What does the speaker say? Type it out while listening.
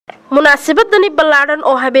munaasabadani ballaaran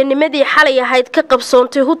oo habeennimadii xalay ahayd ka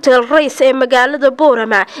qabsoontay hotel rays ee magaalada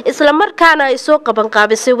boorama isla markaana ay soo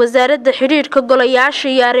qabanqaabisay wasaaradda xidhiidhka goloyaasha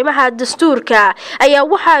iyo arimaha dastuurka ayaa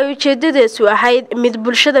waxa ay ujeedadeedu ahayd mid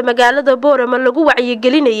bulshada magaalada boorama lagu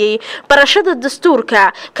wacyigelinayay barashada dastuurka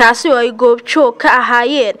kaasi oo ay goobjoog ka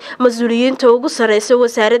ahaayeen mas-uuliyiinta ugu sareysa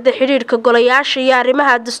wasaaradda xidhiidhka goloyaasha iyo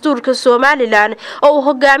arimaha dastuurka Somaliland oo uu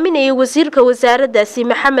hogaaminayay wasiirka wasaaraddaasi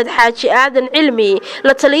Maxamed Xaaji Aadan Cilmi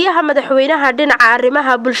la taliyaha madaxweynaha dhinaca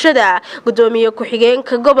arimaha bulshada gudoomiye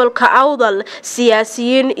ku-xigeenka gobolka Awdal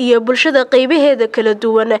siyaasiyiin iyo bulshada qaybaheeda kala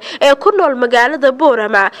duwan ee ku nool magaalada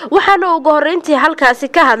Boorama waxaana ugu horeyntii halkaasi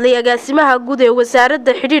ka hadlay agaasimaha guud ee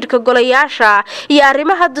wasaaradda xidhiidhka golayaasha iyo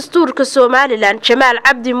arimaha dastuurka Somaliland Jamaal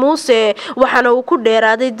Cabdi Muuse waxaana uu ku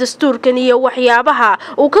dheeraaday dastuurkan iyo waxyaabaha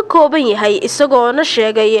uu ka kooban yahay isagoo na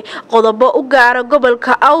sheegay qodobo u gaar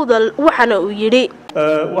gobolka Awdal waxaana uu yiri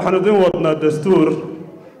waxaan idin wadnaa dastuur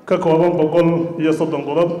ka kooban 130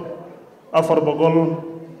 qodob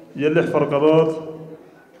 406 farqadood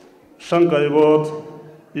 5 qaybood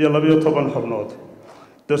iyo 12 xubnood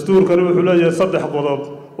dastuurkani wuxuu leeyahay 3 qodob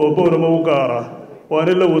oo Boorama u gaar ah oo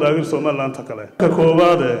aan la wadaagin Somaliland kale ka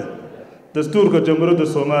koobaad dastuurka jamhuuriyadda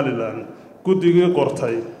Somaliland guddigii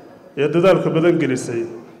qortay ee dadaalka badan gelisay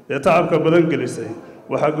ee tacabka badan gelisay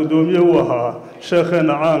waxa gudoomiye u ahaa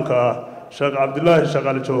sheekheena caanka ah Sheekh Cabdullaahi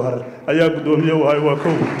Shaqal Jawhar ayaa gudoomiye u ahaa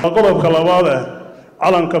waa qodobka labaad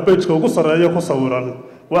calanka page-ka ugu sareeya ku sawiran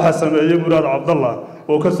waxa sameeyay Muraad Cabdallah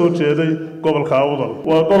oo ka soo jeeday gobolka Awdal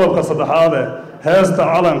waa qodobka saddexaad heesta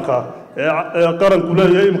calanka ee qaranku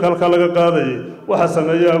leeyahay imka halka laga qaaday waxa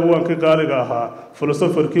sameeyay abwaankii qaaliga ahaa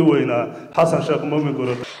filosofarkii weynaa Xasan Sheekh Muumin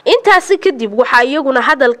Gurud intaasi kadib waxa iyaguna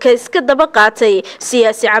hadalka iska daba qaatay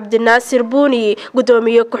siyaasi Cabdinaasir Buuni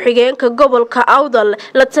gudoomiye ku-xigeenka gobolka Awdal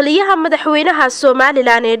la taliyaha madaxweynaha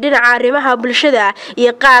Somaliland ee dhinaca arimaha bulshada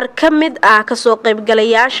iyo qaar ka mid ah ka soo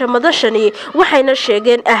qaybgalayaasha madashani waxayna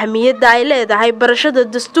sheegeen ahmiyadda ay leedahay barashada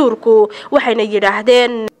dastuurku waxayna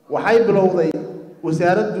yiraahdeen waxay bilowday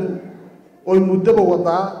wasaaraddu oo muddo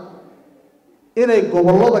wadaa inay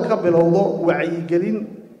gobolada ka bilowdo wacyigelin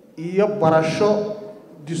iyo barasho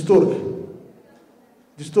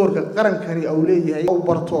dastuurka qarankani uu leeyahay oo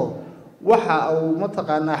barto waxa uu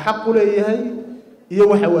mataqaanaa xaq u leeyahay iyo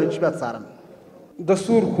waxa waajibaad saaran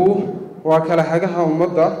dastuurku waa kala hagaha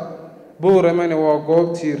ummadda Booramana waa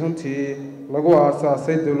goobtii runtii lagu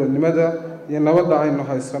aasaasay dawladnimada iyo nabadda aynu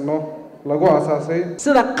haysano lagu aasaasay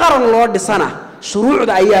sida qaran loo dhisana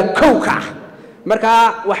shuruucda ayaa kow ka ah marka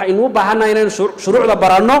waxaynu u baahanahay inaynu shuruucda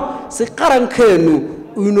baranno si qarankeenu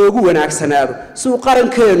inoogu wanaagsanaado si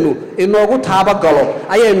qarankeenu inoogu taabagalo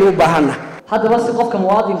ayaynu u baahanahay haddaba si qofka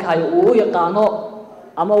muwaadinka ay uu yaqaano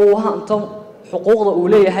ama uu hanto xuquuqda uu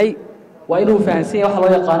leeyahay waa inuu fahansan yahay waxa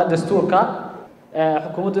loo yaqaan dastuurka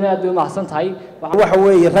xukuumaduna aad u mahadsan tahay waxa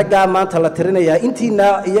weeye ragga maanta la tirinaya intiina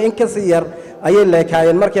iyo in ka sii yar ayay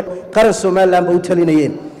leekaayeen markii qaran Somaliland u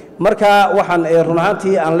talinayeen marka waxaan run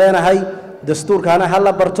ahaantii aan leenahay dastuurkaana hal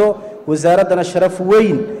la barto wasaaradana sharaf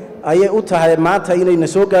weyn ayay u tahay maanta inay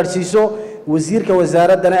soo gaarsiiso wasiirka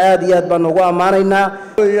wasaaradana aad iyo aad baan ugu amaanaynaa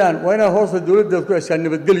waa inaan hoosta dawladda ku heshaa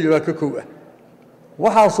nabadgelyo ka koob ah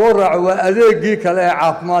waxa soo raaco waa adeegii kale ee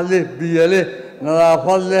caafimaad leh biyo leh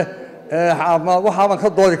nadaafad leh waxaan ka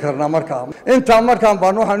doodi karnaa markaa inta markaan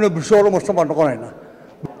baan waxaan bulshada u marsan baan noqonaynaa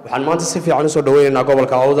waxaan maanta si fiican u soo dhaweynaynaa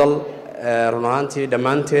gobolka Awdal run ahaantii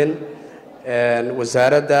dhammaanteen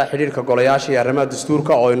wasaaradda xidhiidhka golayaasha iyo arimaha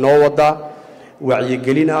dastuurka oo inoo wada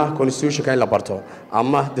wacyigelin ah constitutionka in la barto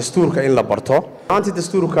ama dastuurka in la barto maanta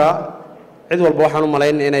dastuurka cid walba waxaan u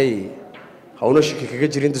malayn inay hawlo shaki kaga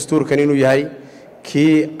jirin dastuurkan inuu yahay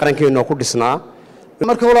kii qarankeena ku dhisnaa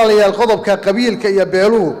marka walaalayaal qodobka qabiilka iyo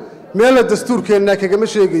beeluhu meel dastuurkeena kaga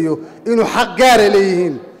sheegayo inuu xaq gaar ah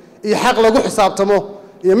leeyihiin iyo xaq lagu xisaabtamo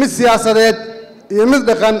iyo mid siyaasadeed iyo mid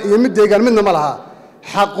dhaqan iyo mid deegaan midna ma laha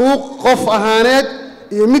xaquuq qof ahaaneed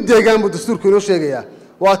iyo mid deegaan buu dastuurku inoo sheegayaa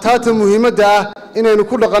waa taata muhiimadda ah inaynu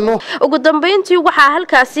ku dhaqanno ugu dambeyntii waxa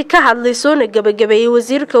halkaasi ka hadlay soo gabagabeeyay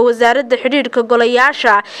wasiirka wasaaradda xidhiidhka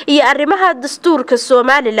golayaasha iyo arimaha dastuurka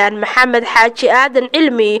Somaliland Maxamed Xaaji Aadan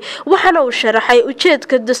Cilmi waxaana uu sharaxay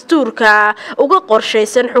ujeedka dastuurka uga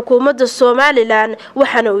qorsheysan xukuumadda Somaliland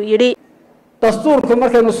waxaana uu yiri dastuurku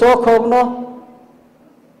markaynu soo koobno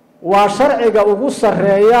waa sharciga ugu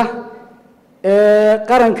sareeya ee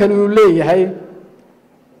qarankan uu leeyahay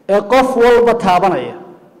ee qof walba taabanaya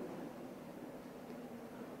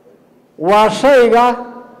waa shayga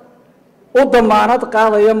u damaanad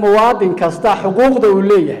qaadaya muwaadin kasta xuquuqda uu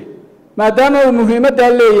leeyahay maadaama uu muhiimadda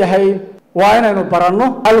leeyahay waa inaynu baranno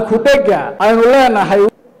halku dhega aynu leenahay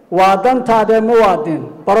waa dantaada muwaadin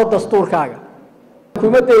baro dastuurkaaga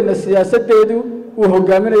xukuumaddeena siyaasadeedu uu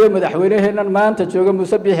hogaaminayo madaxweynaheennan maanta jooga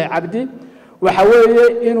Muuse Biixi Cabdi waxa weeye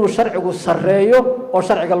inuu sharcigu sareeyo oo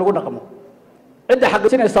sharciga lagu dhaqmo cid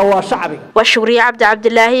xaqiijinaysa waa shacbiga waa Shukriye Cabdi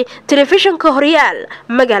Cabdilaahi telefishinka Horyaal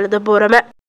magaalada Boorama